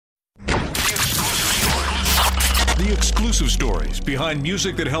the exclusive stories behind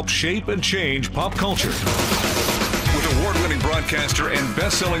music that helped shape and change pop culture. With award-winning broadcaster and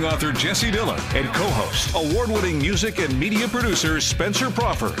best-selling author Jesse Dillon and co-host, award-winning music and media producer Spencer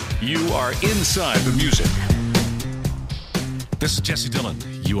Proffer, you are inside the music. This is Jesse Dillon.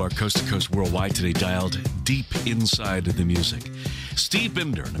 You are coast to coast worldwide today, dialed deep inside the music. Steve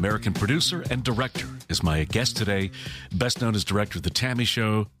Binder, an American producer and director, is my guest today, best known as director of The Tammy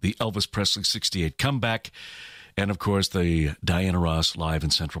Show, the Elvis Presley 68 Comeback, and, of course, the Diana Ross Live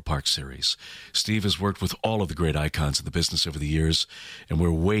in Central Park series. Steve has worked with all of the great icons of the business over the years, and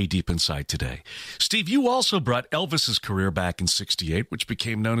we're way deep inside today. Steve, you also brought Elvis's career back in 68, which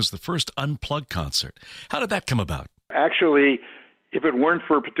became known as the first Unplugged concert. How did that come about? Actually, if it weren't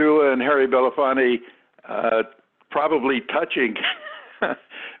for Petula and Harry Belafonte probably touching,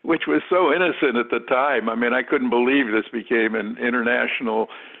 which was so innocent at the time. I mean, I couldn't believe this became an international,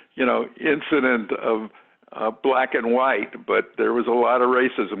 incident of black and white, but there was a lot of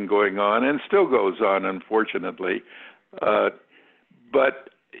racism going on and still goes on, unfortunately. But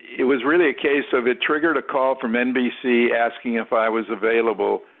it was really a case of it triggered a call from NBC asking if I was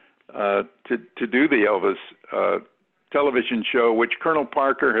available to do the Elvis television show, which Colonel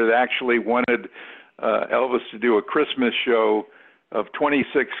Parker had actually wanted Elvis to do a Christmas show of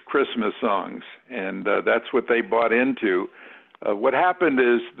 26 Christmas songs, and that's what they bought into. What happened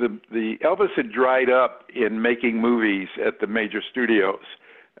is the Elvis had dried up in making movies at the major studios,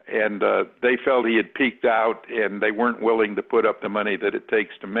 and they felt he had peaked out, and they weren't willing to put up the money that it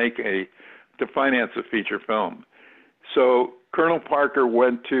takes to finance a feature film. So Colonel Parker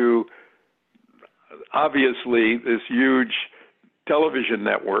went to obviously this huge television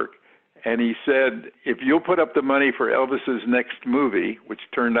network, and he said, if you'll put up the money for Elvis's next movie, which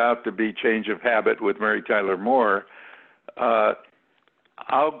turned out to be Change of Habit with Mary Tyler Moore,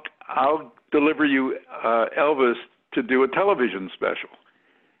 I'll deliver you Elvis to do a television special.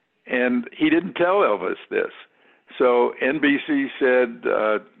 And he didn't tell Elvis this. So NBC said,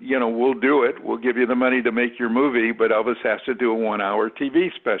 we'll do it. We'll give you the money to make your movie, but Elvis has to do a 1-hour TV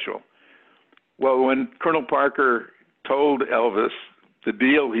special. Well, when Colonel Parker told Elvis the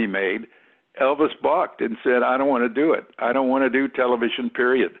deal he made, Elvis balked and said, I don't want to do it. I don't want to do television,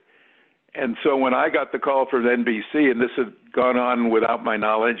 period. And so when I got the call from NBC, and this had gone on without my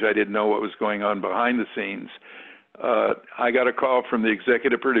knowledge, I didn't know what was going on behind the scenes, I got a call from the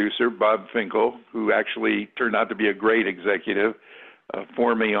executive producer, Bob Finkel, who actually turned out to be a great executive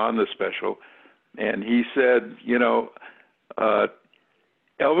for me on the special. And he said,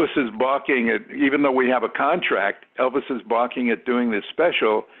 Elvis is balking at, even though we have a contract, Elvis is balking at doing this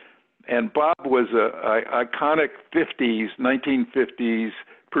special. And Bob was a iconic 1950s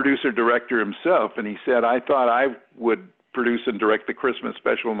producer-director himself. And he said, I thought I would produce and direct the Christmas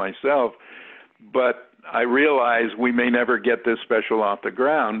special myself, but I realized we may never get this special off the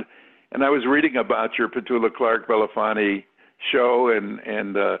ground. And I was reading about your Petula Clark Belafonte show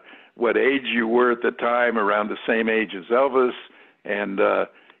and what age you were at the time, around the same age as Elvis. And,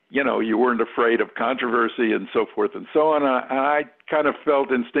 you weren't afraid of controversy and so forth and so on. I kind of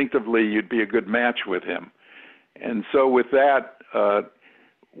felt instinctively you'd be a good match with him. And so with that,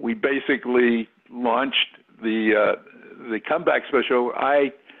 we basically launched the comeback special.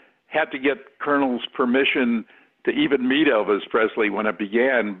 I had to get Colonel's permission to even meet Elvis Presley when it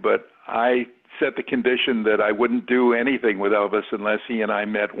began, but I set the condition that I wouldn't do anything with Elvis unless he and I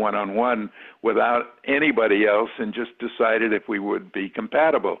met one-on-one without anybody else, and just decided if we would be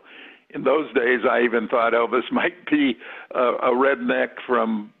compatible. In those days, I even thought Elvis might be a redneck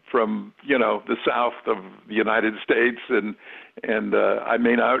from the south of the United States, and I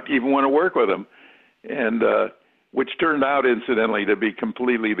may not even want to work with him, and which turned out, incidentally, to be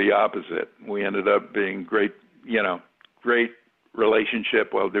completely the opposite. We ended up being great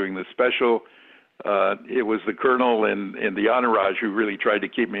relationship while doing the special. It was the Colonel and the entourage who really tried to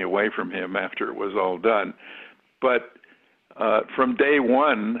keep me away from him after it was all done. But from day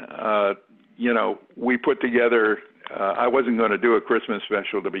one, we put together, I wasn't going to do a Christmas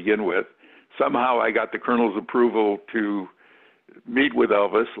special to begin with. Somehow I got the Colonel's approval to meet with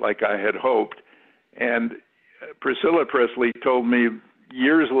Elvis like I had hoped. And Priscilla Presley told me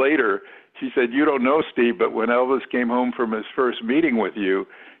years later, she said, you don't know, Steve, but when Elvis came home from his first meeting with you,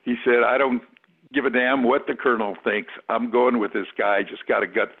 he said, I don't give a damn what the Colonel thinks. I'm going with this guy. Just got a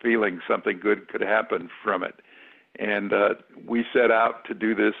gut feeling something good could happen from it. And we set out to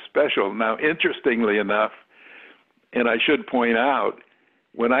do this special. Now, interestingly enough, and I should point out,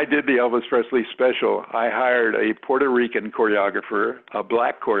 when I did the Elvis Presley special, I hired a Puerto Rican choreographer, a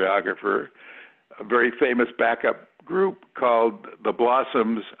black choreographer, a very famous backup group called The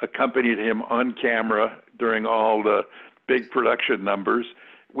Blossoms accompanied him on camera during all the big production numbers.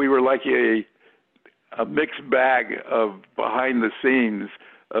 We were like a mixed bag of behind the scenes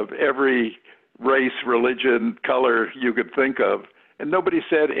of every race, religion, color you could think of. And nobody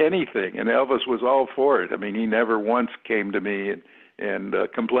said anything, and Elvis was all for it. I mean, he never once came to me and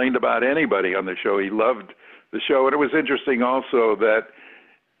complained about anybody on the show. He loved the show. And it was interesting also that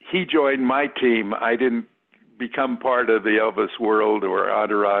he joined my team. I didn't become part of the Elvis world or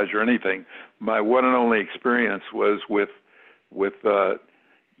entourage or anything. My one and only experience was with the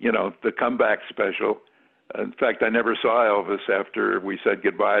comeback special. In fact, I never saw Elvis after we said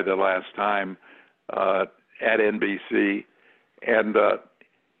goodbye the last time at NBC. And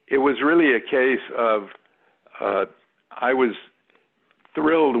it was really a case of I was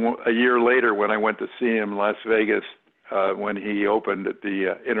thrilled a year later when I went to see him in Las Vegas when he opened at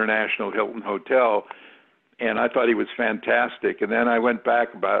the International Hilton Hotel, and I thought he was fantastic. And then I went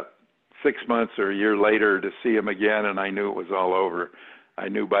back about 6 months or a year later to see him again, and I knew it was all over. I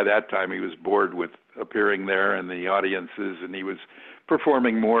knew by that time he was bored with appearing there and the audiences, and he was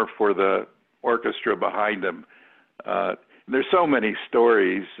performing more for the orchestra behind him. There's so many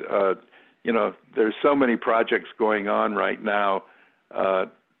stories. There's so many projects going on right now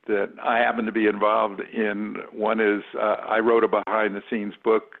that I happen to be involved in. One is I wrote a behind-the-scenes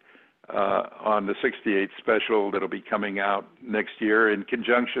book on the 68 special that'll be coming out next year in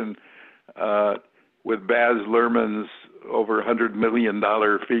conjunction with Baz Luhrmann's over $100 million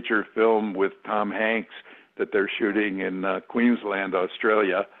feature film with Tom Hanks that they're shooting in Queensland,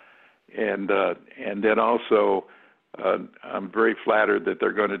 Australia. And then also I'm very flattered that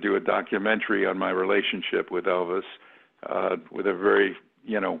they're going to do a documentary on my relationship with Elvis with a very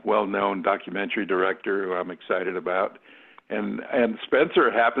well-known documentary director who I'm excited about. And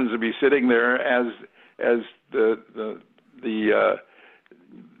Spencer happens to be sitting there as the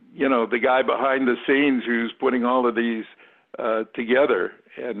guy behind the scenes who's putting all of these together,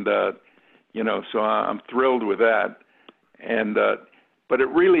 and so I'm thrilled with that. And but it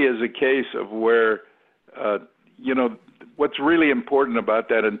really is a case of where what's really important about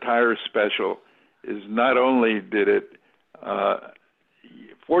that entire special is not only did it.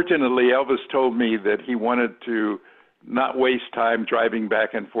 Fortunately, Elvis told me that he wanted to not waste time driving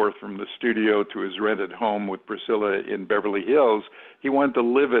back and forth from the studio to his rented home with Priscilla in Beverly Hills. He wanted to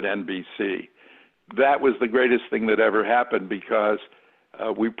live at NBC. That was the greatest thing that ever happened because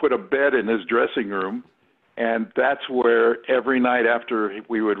we put a bed in his dressing room, and that's where every night after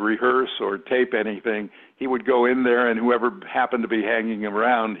we would rehearse or tape anything, he would go in there, and whoever happened to be hanging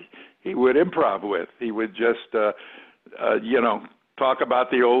around, he would improv with. He would just, talk about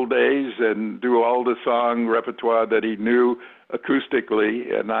the old days and do all the song repertoire that he knew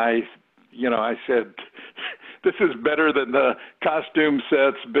acoustically. And I said, this is better than the costume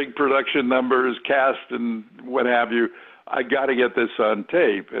sets, big production numbers, cast, and what have you. I got to get this on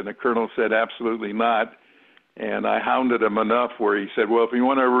tape. And the Colonel said, absolutely not. And I hounded him enough where he said, well, if you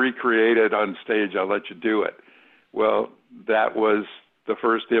want to recreate it on stage, I'll let you do it. Well, that was the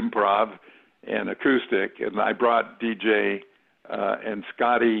first improv and acoustic. And I brought DJ and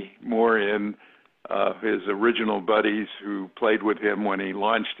Scotty Moore in, his original buddies who played with him when he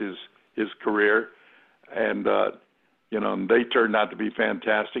launched his career. And, they turned out to be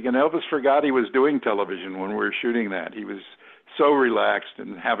fantastic. And Elvis forgot he was doing television when we were shooting that. He was so relaxed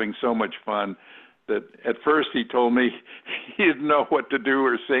and having so much fun that at first he told me he didn't know what to do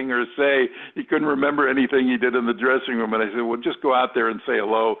or sing or say. He couldn't remember anything he did in the dressing room. And I said, well, just go out there and say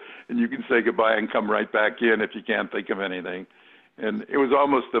hello, and you can say goodbye and come right back in if you can't think of anything. And it was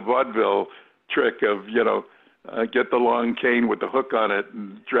almost the vaudeville trick of, get the long cane with the hook on it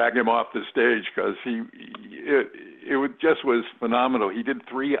and drag him off the stage because it just was phenomenal. He did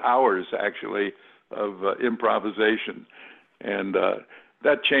 3 hours, actually, of improvisation. And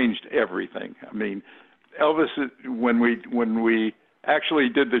that changed everything. I mean, Elvis, when we actually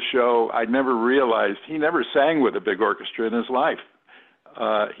did the show, I never realized he never sang with a big orchestra in his life.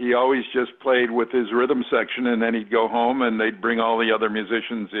 He always just played with his rhythm section, and then he'd go home and they'd bring all the other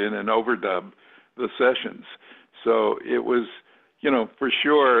musicians in and overdub the sessions. So it was, for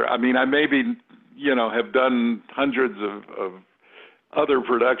sure. I mean, I maybe, have done hundreds of other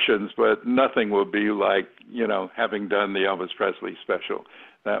productions, but nothing will be like, having done the Elvis Presley special.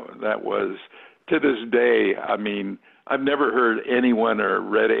 That was, to this day, I mean, I've never heard anyone or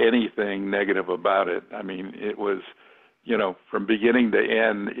read anything negative about it. I mean, it was, from beginning to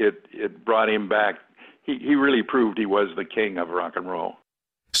end, it brought him back. He really proved he was the king of rock and roll.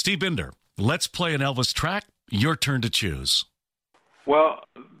 Steve Binder, let's play an Elvis track. Your turn to choose. Well,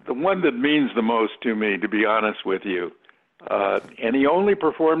 the one that means the most to me, to be honest with you, and he only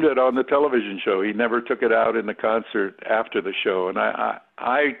performed it on the television show. He never took it out in the concert after the show. And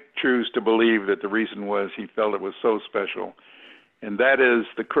I choose to believe that the reason was he felt it was so special. And that is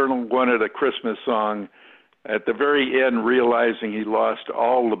the Colonel wanted a Christmas song at the very end, realizing he lost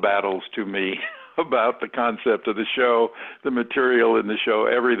all the battles to me about the concept of the show, the material in the show,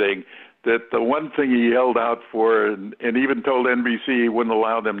 everything, that the one thing he held out for and even told NBC he wouldn't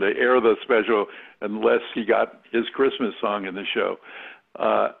allow them to air the special unless he got his Christmas song in the show.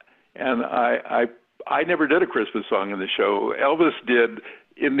 And I never did a Christmas song in the show. Elvis did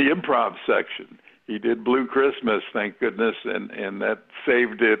in the improv section. He did Blue Christmas, thank goodness, and that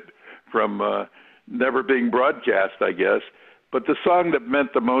saved it from never being broadcast, I guess. But the song that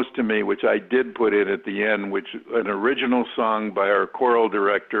meant the most to me, which I did put in at the end, which an original song by our choral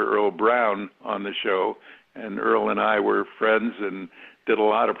director, Earl Brown, on the show, and Earl and I were friends and did a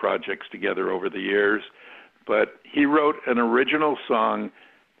lot of projects together over the years. But he wrote an original song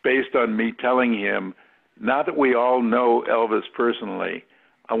based on me telling him, now that we all know Elvis personally,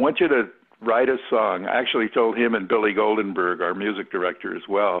 I want you to write a song. I actually told him and Billy Goldenberg, our music director as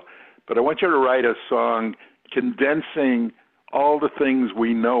well, but I want you to write a song condensing all the things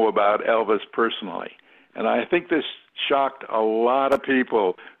we know about Elvis personally. And I think this shocked a lot of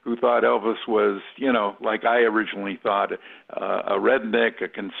people who thought Elvis was, like I originally thought, a redneck, a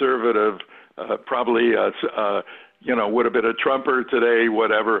conservative, probably, would have been a Trumper today,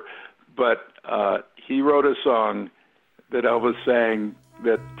 whatever. But he wrote a song that Elvis sang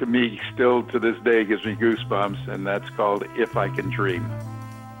that to me still to this day gives me goosebumps, and that's called If I Can Dream.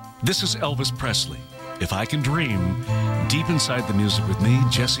 This is Elvis Presley, If I Can Dream, deep inside the music with me,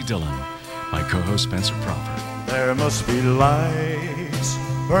 Jesse Dillon, my co-host Spencer Crawford. There must be lights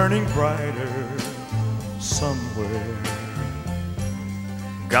burning brighter somewhere.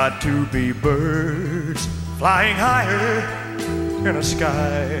 Got to be birds flying higher in a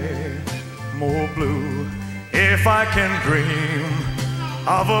sky more blue. If I can dream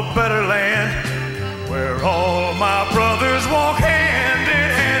of a better land where all my brothers walk hand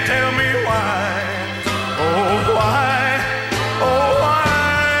in hand, tell me why, oh why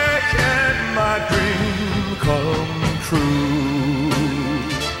can't my dream come true?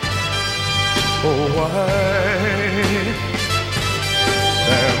 Oh why?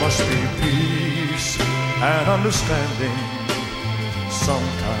 There must be peace and understanding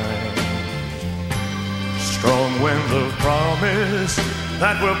sometimes. Strong winds of promise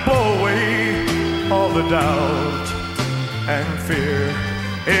that will blow away all the doubt and fear.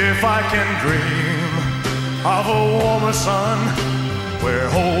 If I can dream of a warmer sun where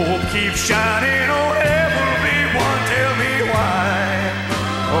hope keeps shining on everyone, tell me why,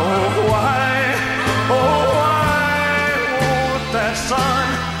 oh why, oh why won't that sun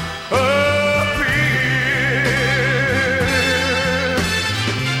appear?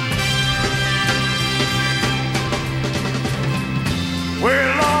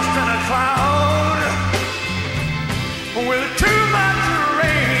 We're lost in a cloud with too much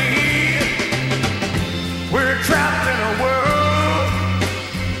rain. We're trapped in a world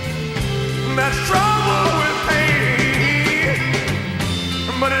that's troubled with pain.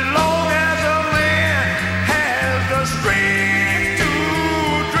 But as long as a man has the strength to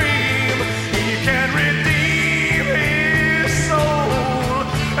dream, he can redeem his soul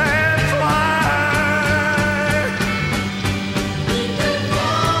and fly.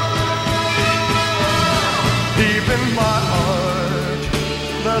 Deep in my heart,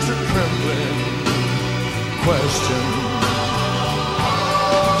 there's a trembling question.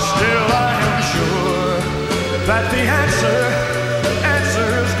 Still I am sure that the answer's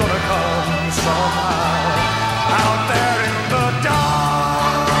gonna come somehow. Out there in the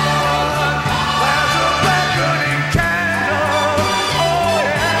dark, there's a beckoning candle, oh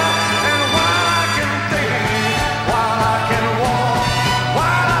yeah. And while I can think, while I can walk,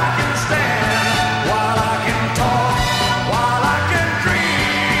 while I can stand, while I can talk, while I can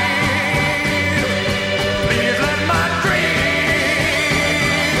dream, please let my dream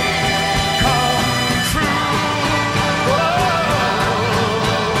come true.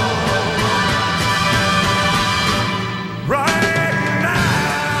 Right now,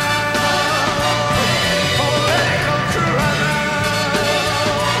 oh, let it come true right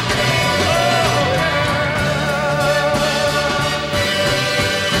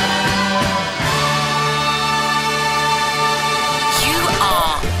You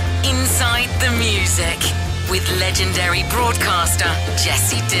are Inside the Music with legendary broadcaster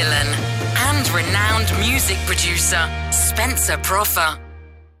Jesse Dillon and renowned music producer Spencer Proffer.